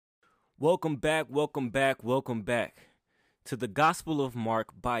Welcome back to the Gospel of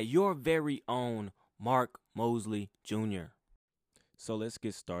Mark by your very own Mark Mosley Jr. So let's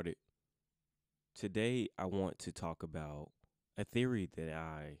get started. Today I want to talk about a theory that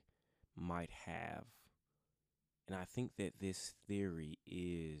I might have. And I think that this theory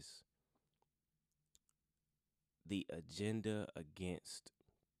is the agenda against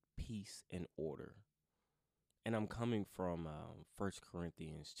peace and order. And I'm coming from 1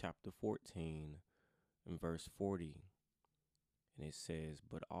 Corinthians chapter 14 and verse 40. And it says,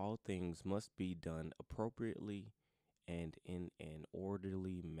 "But all things must be done appropriately and in an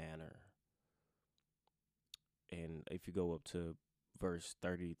orderly manner." And if you go up to verse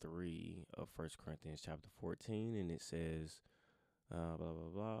 33 of 1 Corinthians chapter 14, and it says, blah, blah,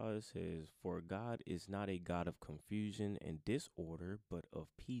 blah, it says, "For God is not a God of confusion and disorder, but of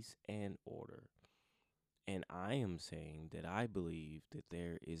peace and order." And I am saying that I believe that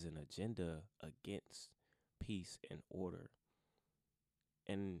there is an agenda against peace and order.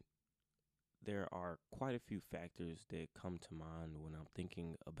 And there are quite a few factors that come to mind when I'm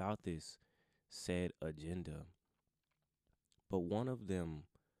thinking about this said agenda. But one of them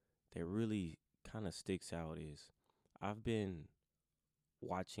that really kind of sticks out is I've been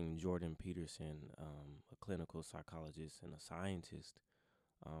watching Jordan Peterson, a clinical psychologist and a scientist,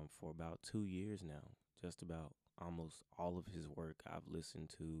 for about 2 years now. Just about almost all of his work. I've listened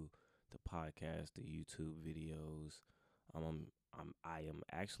to the podcast, the YouTube videos. I am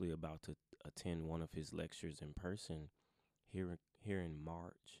actually about to attend one of his lectures in person here in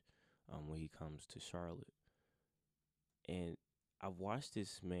March, when he comes to Charlotte. And I've watched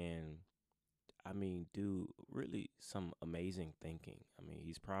this man, do really some amazing thinking.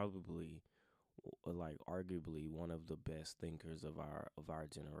 He's probably like arguably one of the best thinkers of our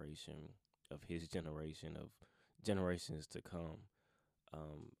generation, of his generation, of generations to come.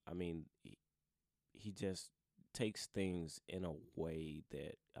 He just takes things in a way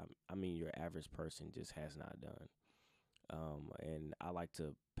that your average person just has not done. And I like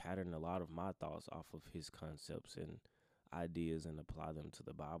to pattern a lot of my thoughts off of his concepts and ideas and apply them to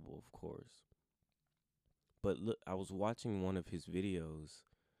the Bible, of course. But look, I was watching one of his videos,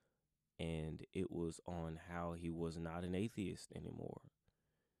 and it was on how he was not an atheist anymore.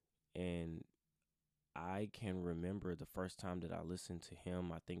 And I can remember the first time that I listened to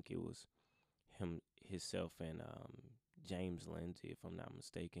him. I think it was himself and James Lindsay, if I'm not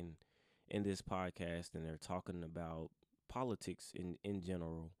mistaken, in this podcast, and they're talking about politics in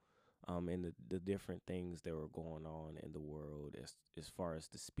general, and the different things that were going on in the world as far as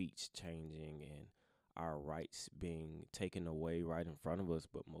the speech changing and our rights being taken away right in front of us,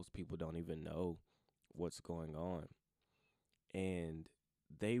 but most people don't even know what's going on. And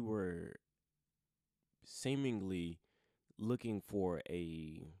they were seemingly looking for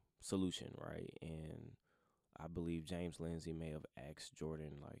a solution, right? And I believe James Lindsay may have asked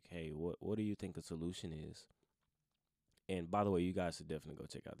Jordan, like, "Hey, what do you think the solution is?" And by the way, you guys should definitely go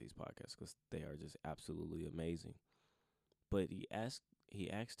check out these podcasts because they are just absolutely amazing. But he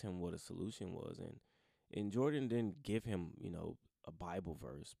asked him what a solution was, and Jordan didn't give him, a Bible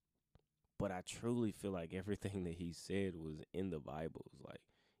verse, but I truly feel like everything that he said was in the Bible. It was like,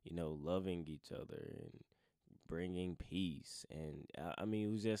 loving each other and bringing peace. And it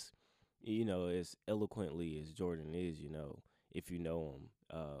was just, as eloquently as Jordan is, if you know him,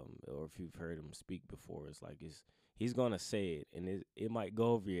 or if you've heard him speak before, it's like he's going to say it, and it might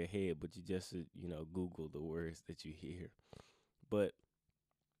go over your head, but you just, Google the words that you hear. But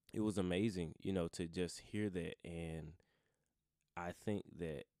it was amazing, to just hear that. And I think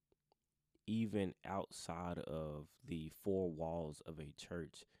that even outside of the four walls of a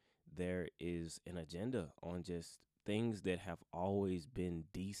church, there is an agenda on just things that have always been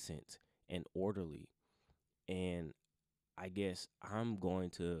decent and orderly. And I guess I'm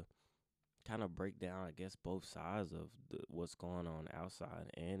going to kind of break down, both sides of what's going on outside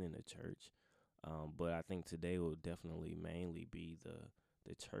and in the church. But I think today will definitely mainly be the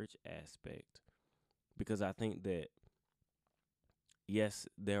church aspect, because I think that, yes,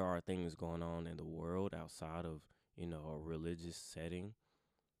 there are things going on in the world outside of, a religious setting.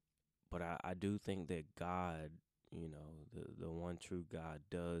 But I do think that God, the one true God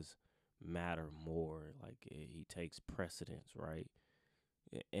does matter more. Like he takes precedence, right?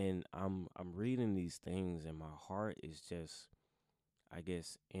 And I'm reading these things, and my heart is just,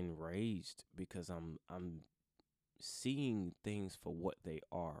 enraged, because I'm seeing things for what they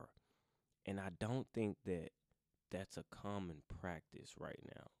are. And I don't think that that's a common practice right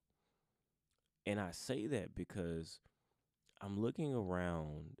now. And I say that because I'm looking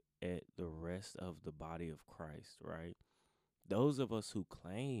around at the rest of the body of Christ, right? those of us who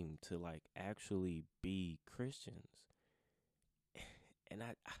claim to like actually be Christians, and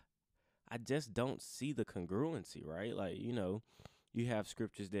I just don't see the congruency, right? Like, you have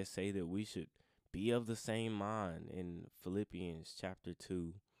scriptures that say that we should be of the same mind. In Philippians chapter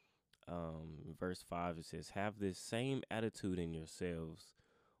 2, verse 5, it says, "Have this same attitude in yourselves,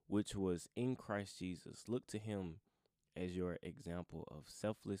 which was in Christ Jesus. Look to him as your example of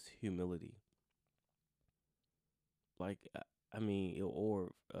selfless humility." Like, I mean,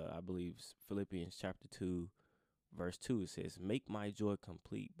 or I believe Philippians chapter 2, verse 2, it says, "Make my joy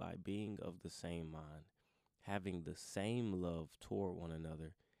complete by being of the same mind, having the same love toward one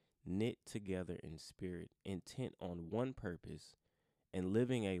another, knit together in spirit, intent on one purpose, and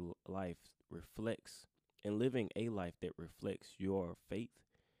living a life reflects and living a life that reflects your faith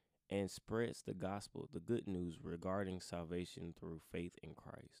and spreads the gospel, the good news regarding salvation through faith in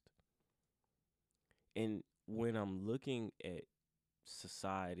Christ." And when I'm looking at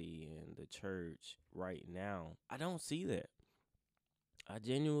society and the church right now, I don't see that. I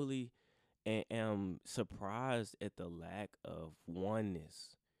genuinely am surprised at the lack of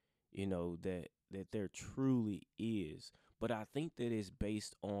oneness, that there truly is. But I think that it's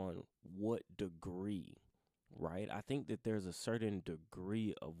based on what degree, right? I think that there's a certain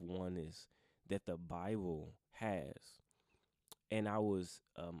degree of oneness that the Bible has. And I was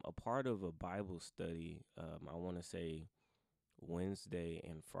a part of a Bible study, I want to say Wednesday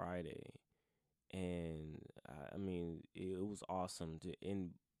and Friday. And I mean, it was awesome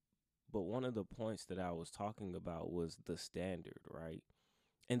but one of the points that I was talking about was the standard, right?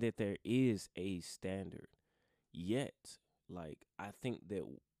 And that there is a standard. Yet, like, I think that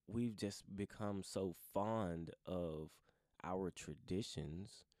we've just become so fond of our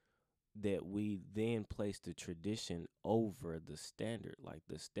traditions that we then place the tradition over the standard. Like,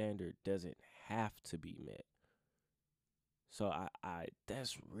 the standard doesn't have to be met. So I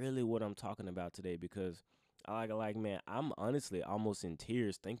that's really what I'm talking about today, because I like man, I'm honestly almost in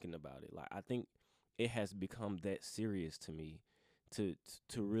tears thinking about it. Like, I think it has become that serious to me to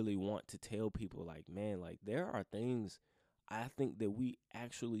really want to tell people, like, man, like, there are things I think that we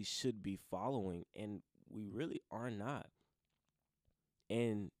actually should be following, and we really are not.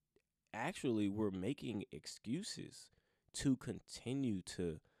 And actually, we're making excuses to continue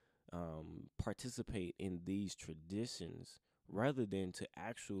to participate in these traditions rather than to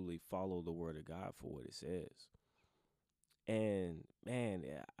actually follow the word of God for what it says. And man,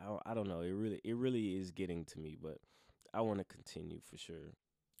 yeah, I don't know. It really is getting to me, but I want to continue for sure.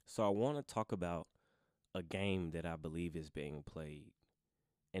 So I want to talk about a game that I believe is being played,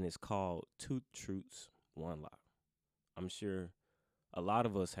 and it's called Two Truths, One Lie. I'm sure a lot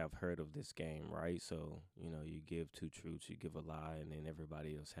of us have heard of this game, right? So, you give two truths, you give a lie, and then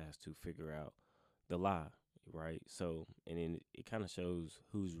everybody else has to figure out the lie, right? So, and then it kind of shows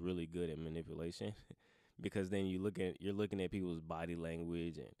who's really good at manipulation because then you're looking at people's body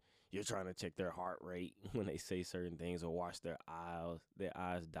language, and you're trying to check their heart rate when they say certain things, or watch their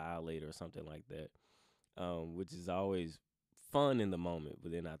eyes dilate or something like that. Which is always fun in the moment,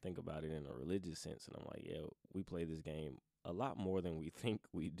 but then I think about it in a religious sense, and I'm like, yeah, we play this game a lot more than we think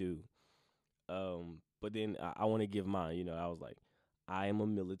we do. But then I want to give mine. I was like, I am a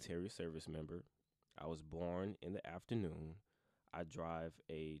military service member. I was born in the afternoon. I drive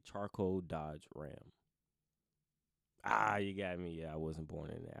a charcoal Dodge Ram. Ah, you got me. Yeah, I wasn't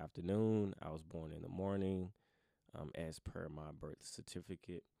born in the afternoon. I was born in the morning, as per my birth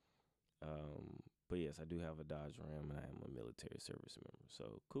certificate. But yes, I do have a Dodge Ram, and I am a military service member.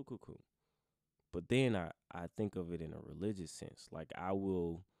 So cool, cool, cool. But then I think of it in a religious sense. Like, I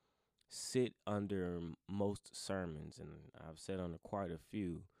will sit under most sermons, and I've sat under quite a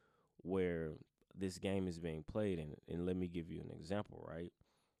few where this game is being played. And let me give you an example, right?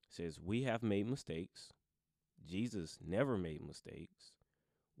 It says, "We have made mistakes. Jesus never made mistakes.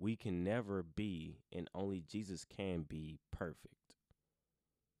 We can never be, and only Jesus can be perfect."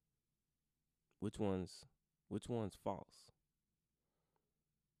 Which one's false?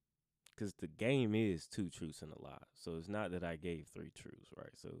 Because the game is two truths and a lie. So it's not that I gave three truths,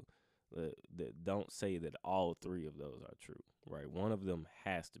 right? So don't say that all three of those are true, right? One of them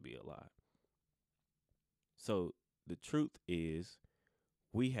has to be a lie. So the truth is,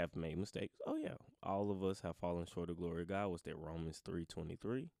 we have made mistakes. Oh yeah, all of us have fallen short of glory of God. What's that? Romans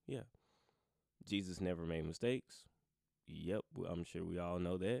 3:23. Yeah. Jesus never made mistakes. Yep, I'm sure we all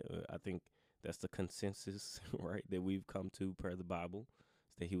know that. I think that's the consensus, right, that we've come to per the Bible,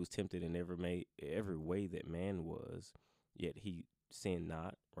 is that he was tempted in every way that man was, yet he sinned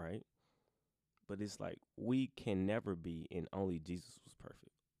not, right? But it's like, we can never be, and only Jesus was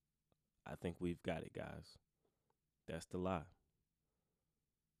perfect. I think we've got it, guys. That's the lie.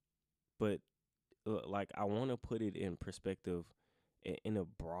 But like I want to put it in perspective in a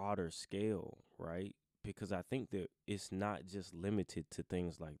broader scale, right? Because I think that it's not just limited to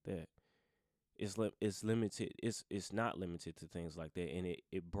things like that. It's limited. It's not limited to things like that, and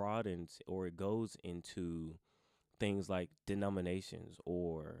it broadens or it goes into things like denominations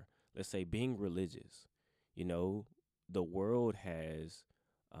or let's say being religious. You know, the world has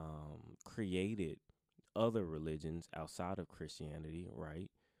created other religions outside of Christianity,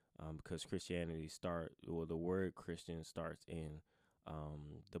 right? Because Christianity the word Christian starts in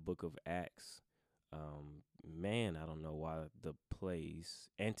the book of Acts. Man, I don't know why the place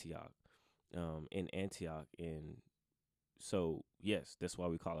Antioch, in Antioch, and so yes, that's why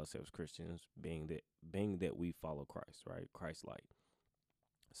we call ourselves Christians, being that we follow Christ, right? Christ like.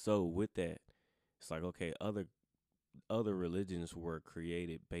 So with that, it's like okay, other religions were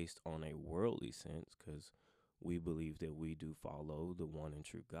created based on a worldly sense because we believe that we do follow the one and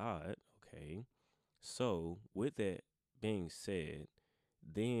true God. Okay. So, with that being said,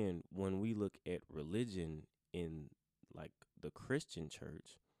 then when we look at religion in like the Christian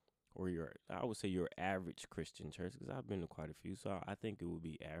church, or I would say your average Christian church, because I've been to quite a few, so I think it would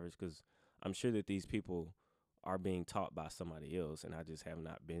be average because I'm sure that these people are being taught by somebody else, and I just have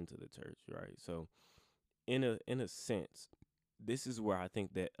not been to the church, right? So, in a sense, this is where I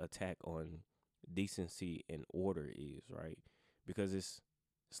think that attack on decency and order is, right? Because it's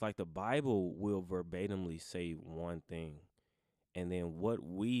like the Bible will verbatimly say one thing, and then what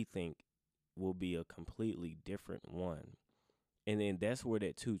we think will be a completely different one. And then that's where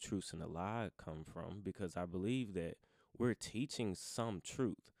that two truths and a lie come from, because I believe that we're teaching some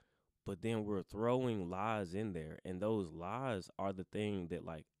truth, but then we're throwing lies in there, and those lies are the thing that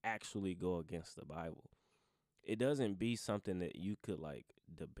like actually go against the Bible. It doesn't be something that you could like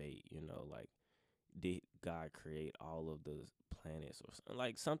debate, like did God create all of the planets or something,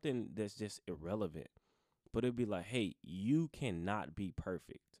 like something that's just irrelevant. But it'd be like, hey, you cannot be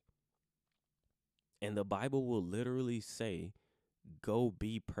perfect. And the Bible will literally say, go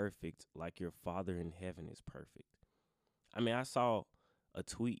be perfect like your Father in heaven is perfect. I mean, I saw a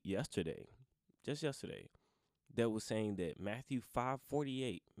tweet just yesterday, that was saying that Matthew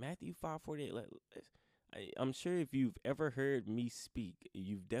 5:48, like, I'm sure if you've ever heard me speak,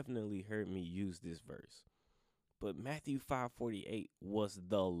 you've definitely heard me use this verse. But Matthew 5:48 was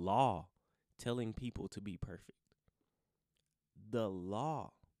the law telling people to be perfect. The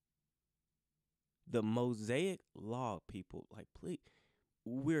law. The Mosaic law, people. Like, please,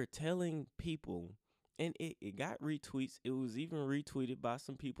 we're telling people, and it got retweets. It was even retweeted by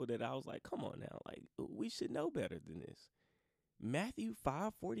some people that I was like, come on now. Like, we should know better than this. Matthew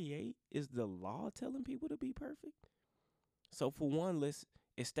 5:48 is the law telling people to be perfect. So for one, let's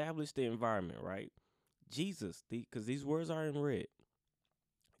establish the environment, right? Jesus, because these words are in red.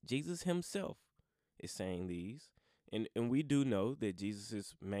 Jesus himself is saying these. And we do know that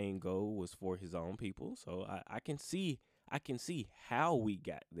Jesus' main goal was for his own people. So I can see how we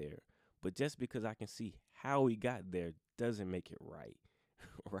got there. But just because I can see how we got there doesn't make it right.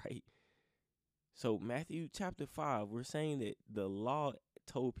 Right? So Matthew chapter 5, we're saying that the law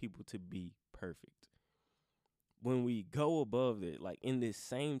told people to be perfect. When we go above it, like in this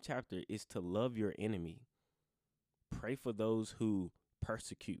same chapter, is to love your enemy. Pray for those who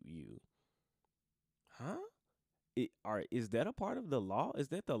persecute you. Huh? Is that a part of the law? Is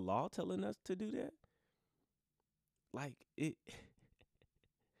that the law telling us to do that? Like it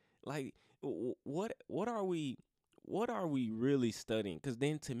like what are we really studying? Because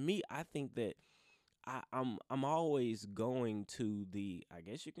then to me, I think that I'm always going to the, I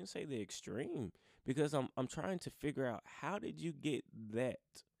guess you can say, the extreme, because I'm trying to figure out how did you get that.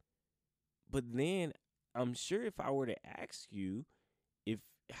 But then I'm sure if I were to ask you, if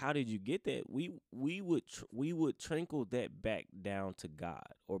how did you get that, we would trickle that back down to God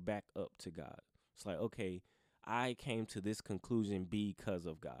or back up to God. It's like, okay, I came to this conclusion because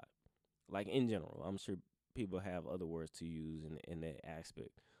of God. Like in general, I'm sure people have other words to use in that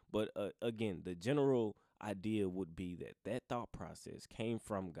aspect. But again, the general idea would be that that thought process came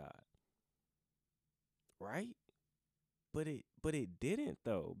from God, right? But it didn't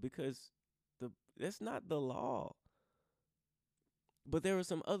though, because that's not the law. But there were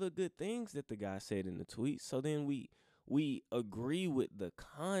some other good things that the guy said in the tweet. So then we agree with the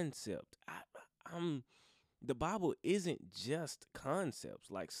concept. I'm The Bible isn't just concepts.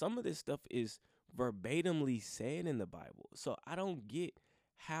 Like some of this stuff is verbatimly said in the Bible. So I don't get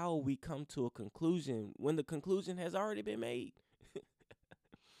how we come to a conclusion when the conclusion has already been made.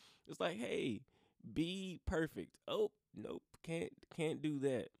 It's like, hey, be perfect. Oh, nope, can't do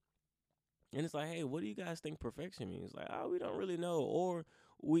that. And it's like, hey, what do you guys think perfection means? Like, oh, we don't really know. Or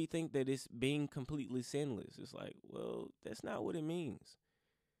we think that it's being completely sinless. It's like, well, that's not what it means.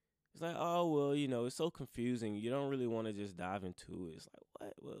 It's like, oh, well, it's so confusing. You don't really want to just dive into it. It's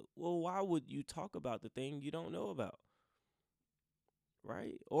like, what? Well, why would you talk about the thing you don't know about?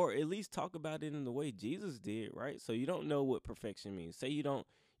 Right? Or at least talk about it in the way Jesus did, right? So you don't know what perfection means. Say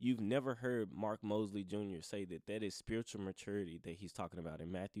you've never heard Mark Mosley Jr. say that is spiritual maturity that he's talking about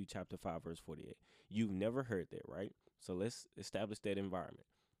in Matthew chapter 5, verse 48. You've never heard that, right? So let's establish that environment.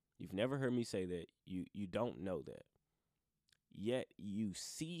 You've never heard me say that. You don't know that. Yet you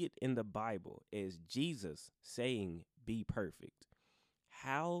see it in the Bible as Jesus saying, be perfect.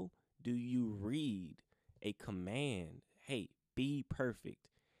 How do you read a command, hey, be perfect,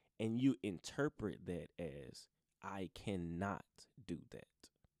 and you interpret that as, I cannot do that?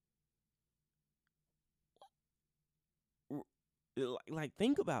 Like,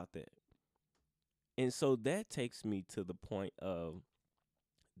 think about that. And so that takes me to the point of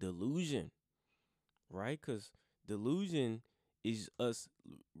delusion, right? Because delusion is us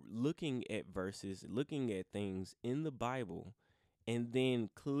looking at verses, looking at things in the Bible, and then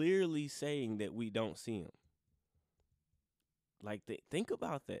clearly saying that we don't see them. Like, think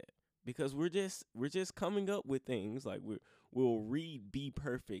about that, because we're just coming up with things like we'll read "be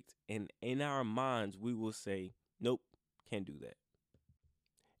perfect," and in our minds we will say, "Nope, can't do that."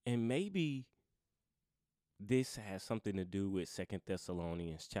 And maybe this has something to do with 2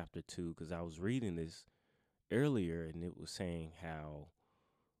 Thessalonians chapter 2, because I was reading this earlier, and it was saying how,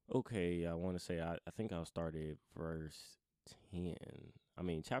 okay, I want to say, I think I'll start at verse 10. I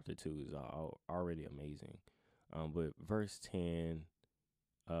mean, chapter 2 is already amazing. But verse 10,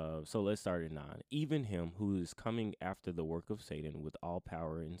 so let's start at 9. Even him who is coming after the work of Satan with all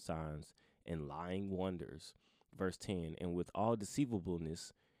power and signs and lying wonders. Verse 10, and with all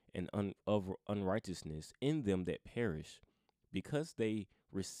deceivableness and of unrighteousness in them that perish, because they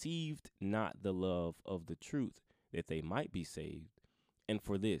received not the love of the truth, that they might be saved. And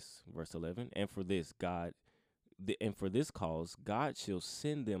for this, verse 11, and for this cause, God shall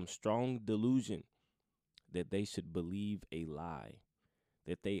send them strong delusion, that they should believe a lie,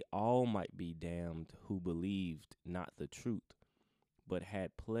 that they all might be damned who believed not the truth, but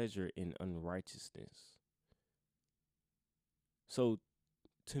had pleasure in unrighteousness. So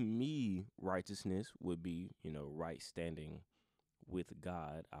to me, righteousness would be, right standing with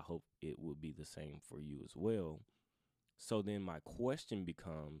God. I hope it would be the same for you as well. So then my question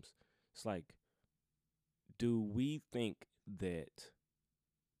becomes, it's like, do we think that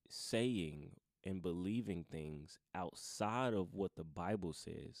saying and believing things outside of what the Bible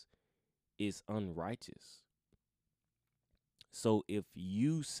says is unrighteous? So if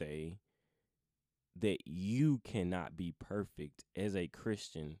you say that you cannot be perfect as a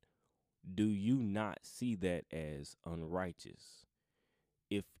Christian, do you not see that as unrighteous?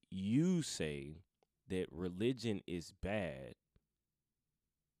 If you say that religion is bad,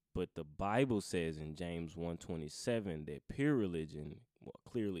 but the Bible says in James 1:27 that pure religion, well,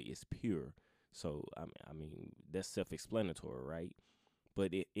 clearly is pure. So, I mean, that's self-explanatory, right?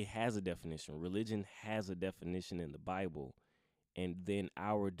 But it has a definition. Religion has a definition in the Bible, and then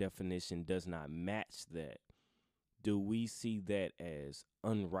our definition does not match that. Do we see that as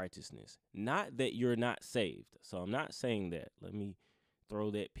unrighteousness? Not that you're not saved. So I'm not saying that. Let me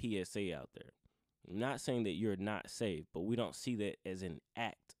throw that PSA out there. I'm not saying that you're not saved, but we don't see that as an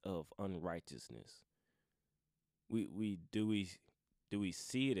act of unrighteousness. Do we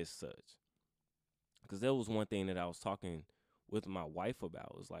see it as such? Because that was one thing that I was talking with my wife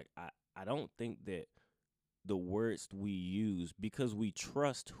about. It was like, I don't think that the words we use, because we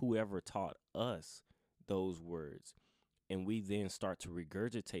trust whoever taught us those words, and we then start to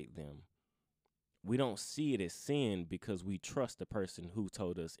regurgitate them, we don't see it as sin because we trust the person who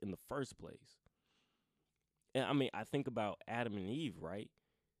told us in the first place. And I mean, I think about Adam and Eve, right?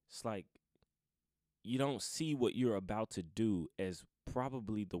 It's like, you don't see what you're about to do as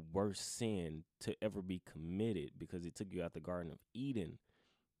probably the worst sin to ever be committed, because it took you out the Garden of Eden.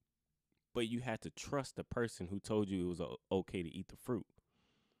 But you had to trust the person who told you it was okay to eat the fruit,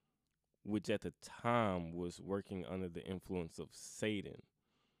 which at the time was working under the influence of Satan.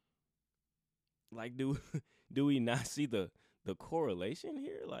 Like, do we not see the correlation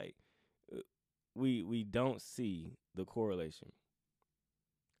here? Like, we don't see the correlation.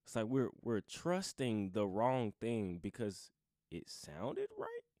 It's like we're trusting the wrong thing because it sounded right,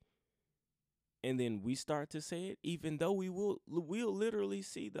 and then we start to say it, even though we'll literally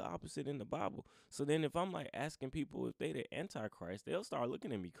see the opposite in the Bible. So then, if I'm like asking people if they the Antichrist, they'll start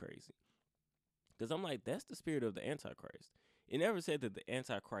looking at me crazy, because I'm like, that's the spirit of the Antichrist. It never said that the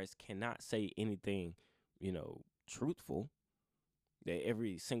Antichrist cannot say anything, truthful. That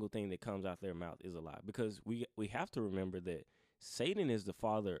every single thing that comes out their mouth is a lie. Because we have to remember that Satan is the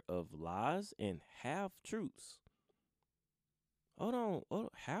father of lies and half truths. Hold on,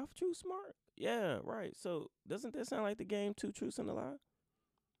 half truths, Mark? Yeah, right. So doesn't that sound like the game Two Truths and a Lie?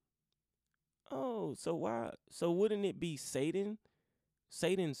 Oh, so why? So wouldn't it be Satan's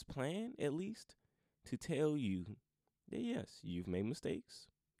plan, at least, to tell you that yes, you've made mistakes.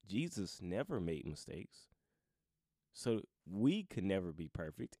 Jesus never made mistakes. So we could never be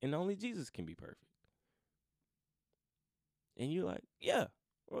perfect, and only Jesus can be perfect. And you're like, yeah,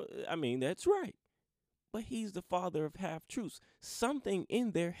 well, I mean, that's right. But he's the father of half truths. Something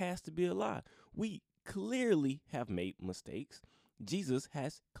in there has to be a lie. We clearly have made mistakes. Jesus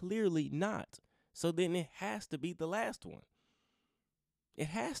has clearly not. So then it has to be the last one. It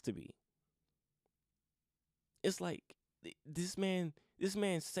has to be. It's like this man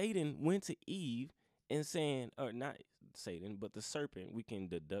Satan went to Eve and saying, or not Satan, but the serpent. We can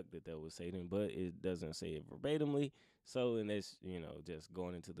deduct that was Satan, but it doesn't say it verbatimly. So, and that's, just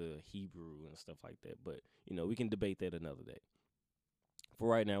going into the Hebrew and stuff like that. But, we can debate that another day. For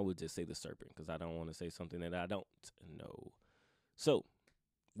right now, we'll just say the serpent because I don't want to say something that I don't know. So,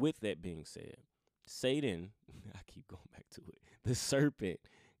 with that being said, Satan, I keep going back to it. The serpent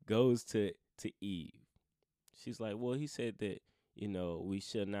goes to Eve. She's like, well, he said that, we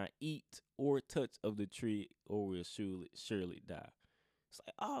shall not eat or touch of the tree or we'll surely die. It's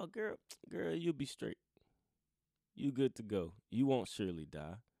like, oh, girl, you'll be straight. You good to go. You won't surely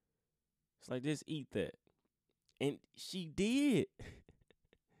die. It's like, just eat that. And she did.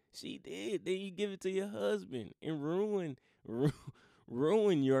 She did. Then you give it to your husband and ruin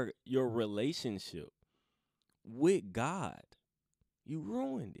your relationship with God. You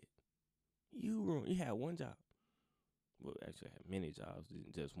ruined it. You had one job. Well, actually, I had many jobs.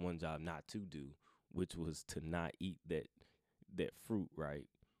 Just one job not to do, which was to not eat that fruit, right?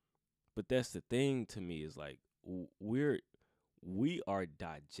 But that's the thing to me is like we are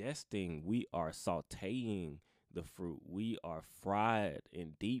digesting, we are sauteing the fruit. We are fried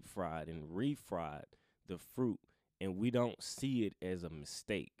and deep fried and refried the fruit, and we don't see it as a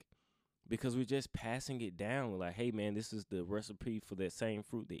mistake because we're just passing it down. We're like, hey man, this is the recipe for that same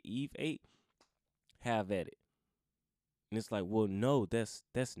fruit that Eve ate. Have at it. And it's like, well, no, that's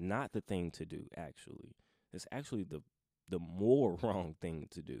not the thing to do, actually. That's actually the more wrong thing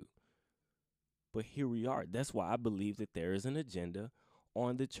to do. But here we are. That's why I believe that there is an agenda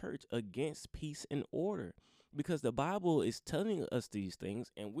on the church against peace and order. Because the Bible is telling us these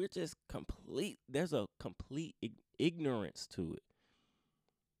things, and we're just there's a complete ignorance to it.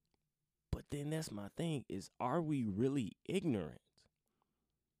 But then that's my thing is, are we really ignorant?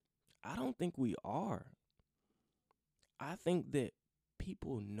 I don't think we are. I think that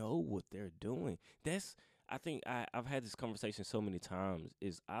people know what they're doing. I think I've had this conversation so many times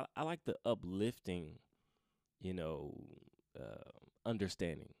is I like the uplifting, you know,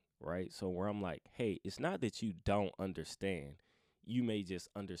 understanding, right? So where I'm like, hey, it's not that you don't understand. You may just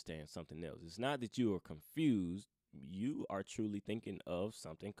understand something else. It's not that you are confused. You are truly thinking of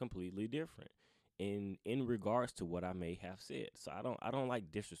something completely different in regards to what I may have said. So I don't like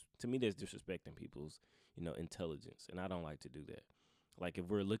to me that's disrespecting people's, intelligence, and I don't like to do that. Like if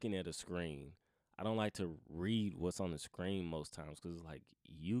we're looking at a screen, I don't like to read what's on the screen most times cuz like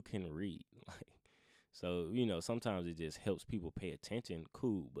you can read. Like so, sometimes it just helps people pay attention,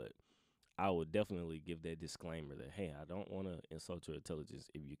 cool, but I would definitely give that disclaimer that hey, I don't want to insult your intelligence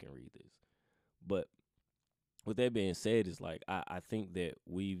if you can read this. But with that being said, it's like I think that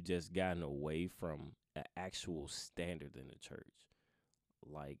we've just gotten away from an actual standard in the church.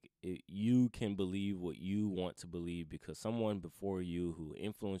 Like you can believe what you want to believe because someone before you who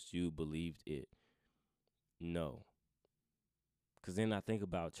influenced you believed it. No. Because then I think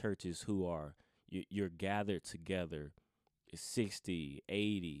about churches who are, you're gathered together, 60,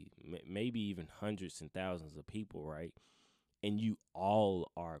 80, maybe even hundreds and thousands of people, right? And you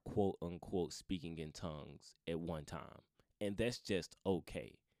all are quote unquote speaking in tongues at one time. And that's just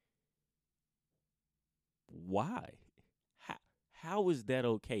okay. Why? How, how is that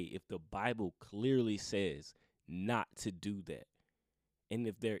okay if the Bible clearly says not to do that? And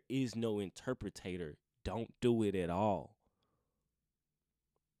if there is no interpreter, don't do it at all.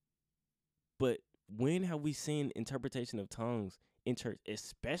 But when have we seen interpretation of tongues in church,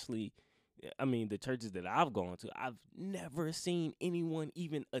 especially, I mean, the churches that I've gone to, I've never seen anyone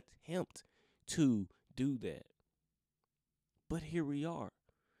even attempt to do that. But here we are.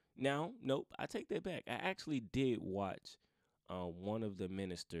 Now, nope, I take that back. I actually did watch one of the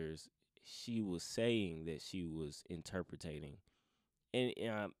ministers. She was saying that she was interpreting. And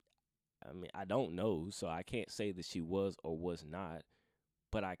I mean, I don't know, so I can't say that she was or was not.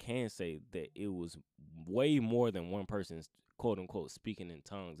 but I can say that it was way more than one person, quote unquote, speaking in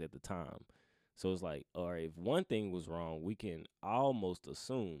tongues at the time. So it's like, all right, if one thing was wrong, we can almost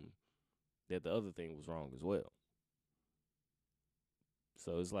assume that the other thing was wrong as well.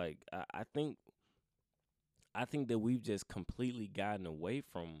 So it's like I think that we've just completely gotten away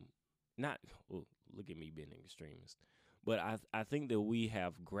from not well, look at me being an extremist. But I think that we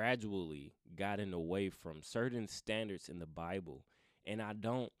have gradually gotten away from certain standards in the Bible, and I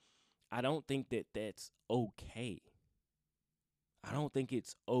don't think that that's okay. I don't think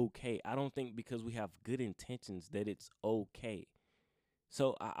it's okay. I don't think because we have good intentions that it's okay.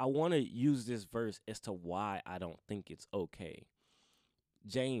 So I want to use this verse as to why I don't think it's okay.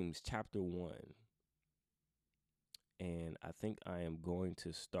 James chapter 1. And I think I am going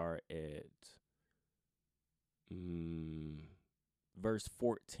to start at verse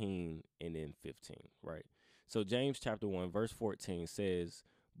 14 and then 15, right? So James chapter 1, verse 14 says,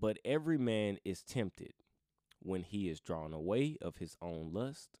 "But every man is tempted when he is drawn away of his own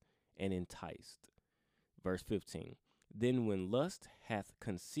lust and enticed." Verse 15, "Then when lust hath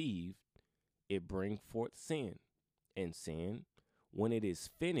conceived, it bring forth sin. And sin, when it is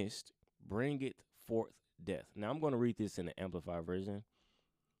finished, bringeth forth death." Now I'm going to read this in the Amplified version.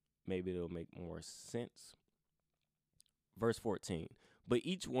 Maybe it'll make more sense. Verse 14, "But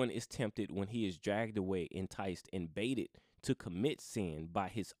each one is tempted when he is dragged away, enticed, and baited to commit sin by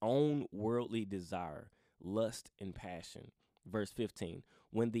his own worldly desire, lust, and passion." Verse 15,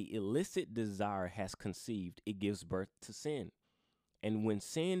 "When the illicit desire has conceived, it gives birth to sin. And when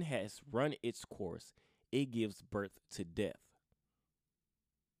sin has run its course, it gives birth to death."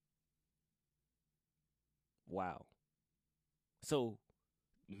 Wow. So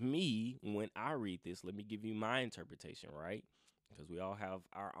me, when I read this, let me give you my interpretation, right? Because we all have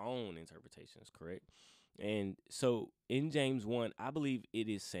our own interpretations, correct? And so in James 1, I believe it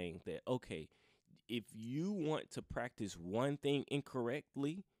is saying that, okay, if you want to practice one thing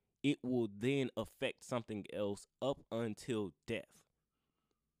incorrectly, it will then affect something else up until death.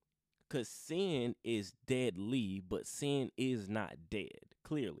 Because sin is deadly, but sin is not dead,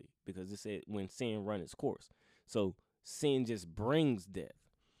 clearly, because it said when sin runs its course. So sin just brings death.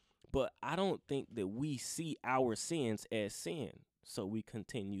 But I don't think that we see our sins as sin, so we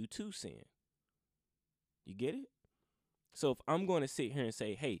continue to sin. You get it? So if I'm going to sit here and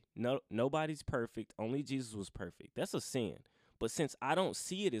say, hey, no, nobody's perfect, only Jesus was perfect, that's a sin. But since I don't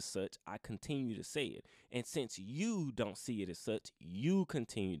see it as such, I continue to say it. And since you don't see it as such, you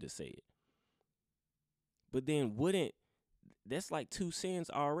continue to say it. But then that's like two sins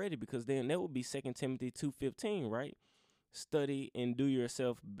already, because then that would be 2 Timothy 2:15, right? "Study and do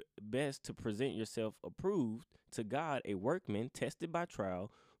yourself best to present yourself approved to God, a workman tested by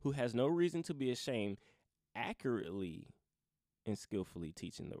trial, who has no reason to be ashamed, accurately and skillfully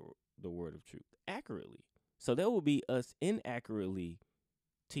teaching the word of truth." Accurately. So that will be us inaccurately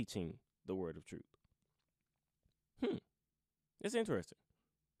teaching the word of truth. That's interesting.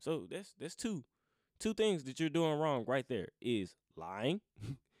 So that's two things that you're doing wrong right there is lying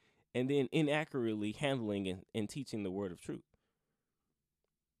and then inaccurately handling and teaching the word of truth.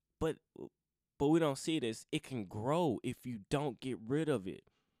 But we don't see it as it can grow if you don't get rid of it.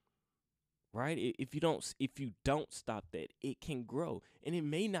 Right? If you don't stop that, it can grow. And it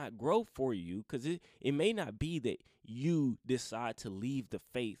may not grow for you, because it may not be that you decide to leave the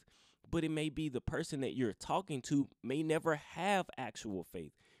faith, but it may be the person that you're talking to may never have actual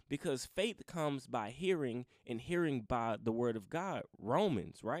faith, because faith comes by hearing, and hearing by the word of God.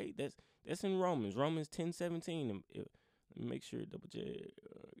 Romans, right? That's in Romans 10:17. Let me make sure, double check.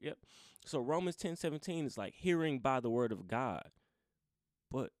 Yep. So Romans 10:17 is like hearing by the word of God.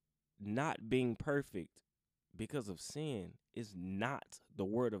 But not being perfect because of sin is not the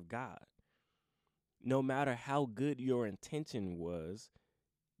word of God. No matter how good your intention was,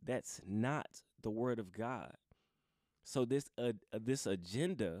 that's not the word of God. So this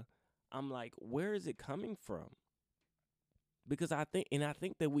agenda, I'm like, where is it coming from? Because I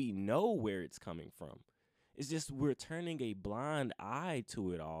think that we know where it's coming from. It's just we're turning a blind eye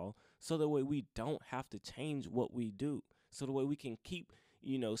to it all, so that way we don't have to change what we do. So the way we can keep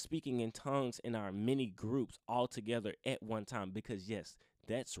speaking in tongues in our many groups all together at one time, because yes,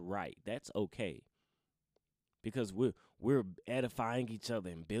 that's right. That's okay. Because we're edifying each other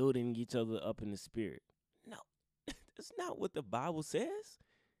and building each other up in the spirit. No, that's not what the Bible says.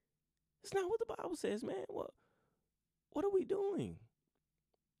 It's not what the Bible says, man. What are we doing?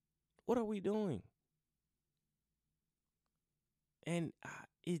 What are we doing? And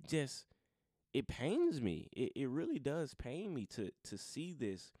it pains me. It really does pain me to see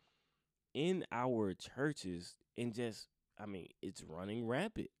this in our churches, and just it's running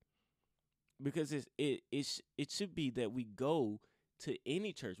rampant because it should be that we go to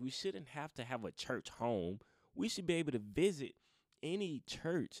any church. We shouldn't have to have a church home. We should be able to visit any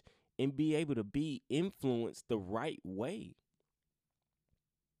church and be able to be influenced the right way.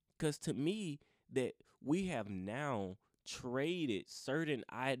 Because to me, that we have now traded certain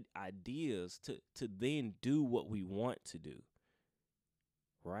ideas to then do what we want to do,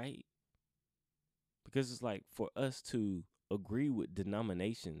 right? Because it's like for us to agree with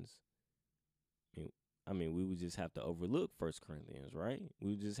denominations, we would just have to overlook 1 Corinthians, right? We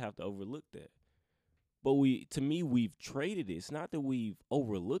would just have to overlook that. But to me, we've traded it. It's not that we've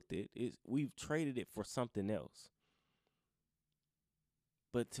overlooked it. We've traded it for something else.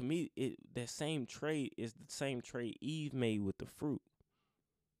 But to me, that same trade is the same trade Eve made with the fruit.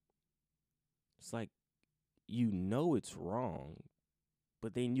 It's like, it's wrong,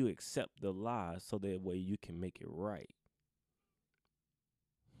 but then you accept the lie so that way you can make it right.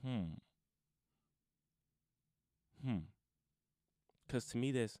 Because to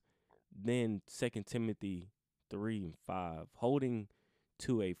me, that's then 2 Timothy 3:5, holding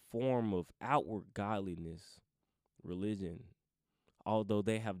to a form of outward godliness, religion, although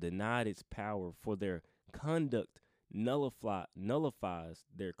they have denied its power, for their conduct nullifies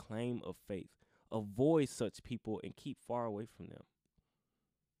their claim of faith. Avoid such people and keep far away from them.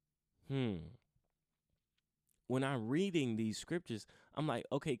 When I'm reading these scriptures, I'm like,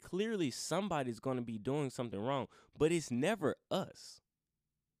 okay, clearly somebody's going to be doing something wrong, but it's never us.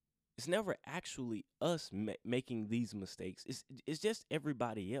 It's never actually us making these mistakes. It's just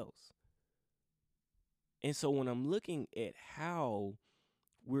everybody else. And so when I'm looking at how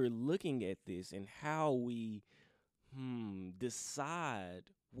we're looking at this and how we decide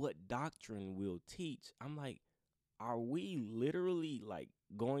what doctrine we'll teach, I'm like, are we literally like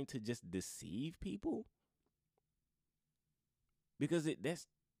going to just deceive people? Because that's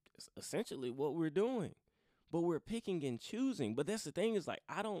essentially what we're doing. But we're picking and choosing. But that's the thing, is like,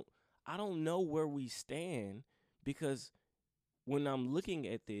 I don't know where we stand, because when I'm looking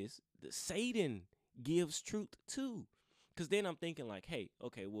at this, Satan gives truth too. Because then I'm thinking like, hey,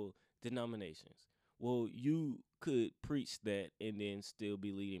 okay, well, denominations. Well, you could preach that and then still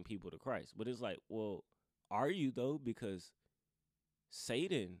be leading people to Christ. But it's like, well, are you though? Because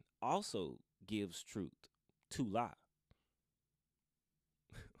Satan also gives truth to lie.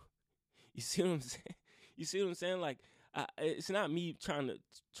 You see what I'm saying? You see what I'm saying? Like, it's not me trying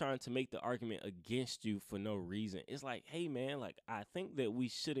to make the argument against you for no reason. It's like, hey man, like, I think that we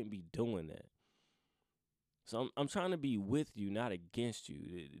shouldn't be doing that. So I'm trying to be with you, not against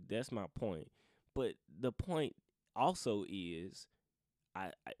you. That's my point. But the point also is,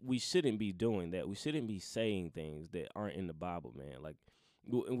 we shouldn't be doing that. We shouldn't be saying things that aren't in the Bible, man. Like,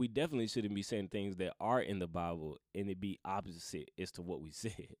 and we definitely shouldn't be saying things that are in the Bible and it be opposite as to what we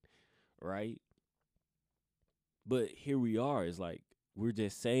said. Right? But here we are. It's like we're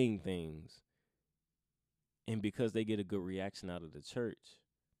just saying things, and because they get a good reaction out of the church,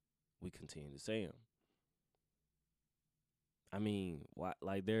 we continue to say them.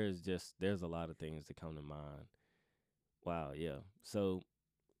 Like there's a lot of things that come to mind. Wow, yeah. So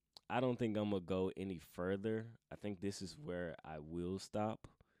I don't think I'm gonna go any further. I think this is where I will stop.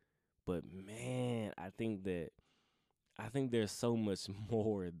 But man, I think there's so much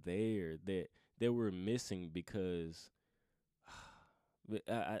more there that we're missing, because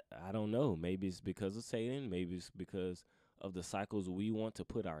I don't know. Maybe it's because of Satan. Maybe it's because of the cycles we want to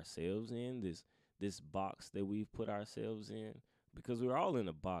put ourselves in. This box that we've put ourselves in. Because we're all in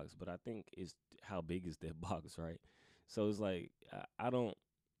a box, but I think it's how big is that box, right? So it's like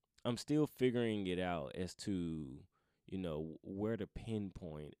I'm still figuring it out as to, where to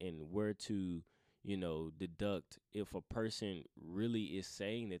pinpoint and where to, deduct if a person really is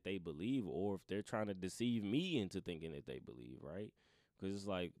saying that they believe, or if they're trying to deceive me into thinking that they believe, right? Because it's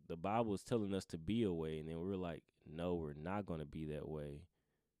like the Bible is telling us to be a way, and then we're like, no, we're not going to be that way.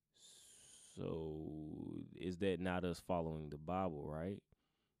 So is that not us following the Bible, right?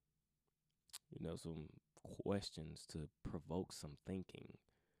 Some questions to provoke some thinking.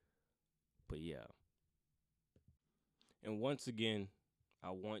 But yeah. And once again, I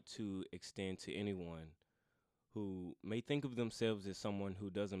want to extend to anyone who may think of themselves as someone who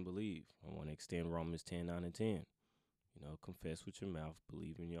doesn't believe. I want to extend Romans 10:9-10. Confess with your mouth,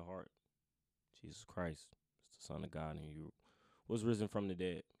 believe in your heart. Jesus Christ is the Son of God, and He was risen from the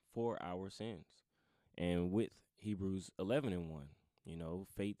dead for our sins. And with Hebrews 11:1,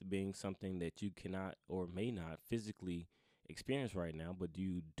 faith being something that you cannot or may not physically experience right now, but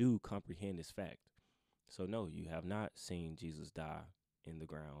you do comprehend this fact. So no, you have not seen Jesus die in the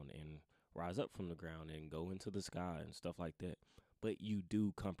ground and rise up from the ground and go into the sky and stuff like that. But you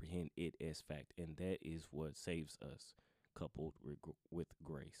do comprehend it as fact, and that is what saves us, coupled with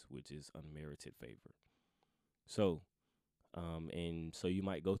grace, which is unmerited favor. So, and so you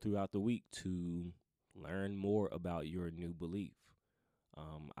might go throughout the week to learn more about your new belief.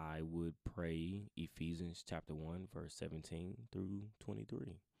 I would pray Ephesians chapter 1, verse 17 through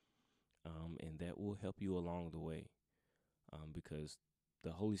 23. And that will help you along the way, because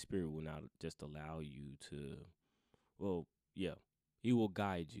the Holy Spirit will not just allow you to, well, yeah, He will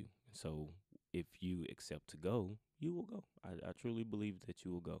guide you. So if you accept to go, you will go. I truly believe that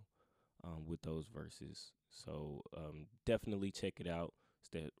you will go with those verses. So definitely check it out. It's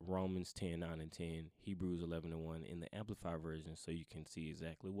that Romans 10, 9, and 10, Hebrews 11 and 1 in the Amplified version, so you can see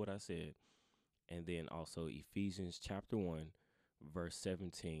exactly what I said. And then also Ephesians chapter 1, verse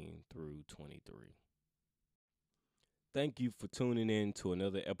 17 through 23. Thank you for tuning in to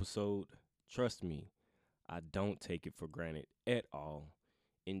another episode. Trust me, I don't take it for granted at all.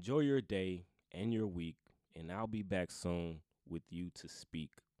 Enjoy your day and your week, and I'll be back soon with you to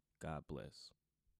speak. God bless.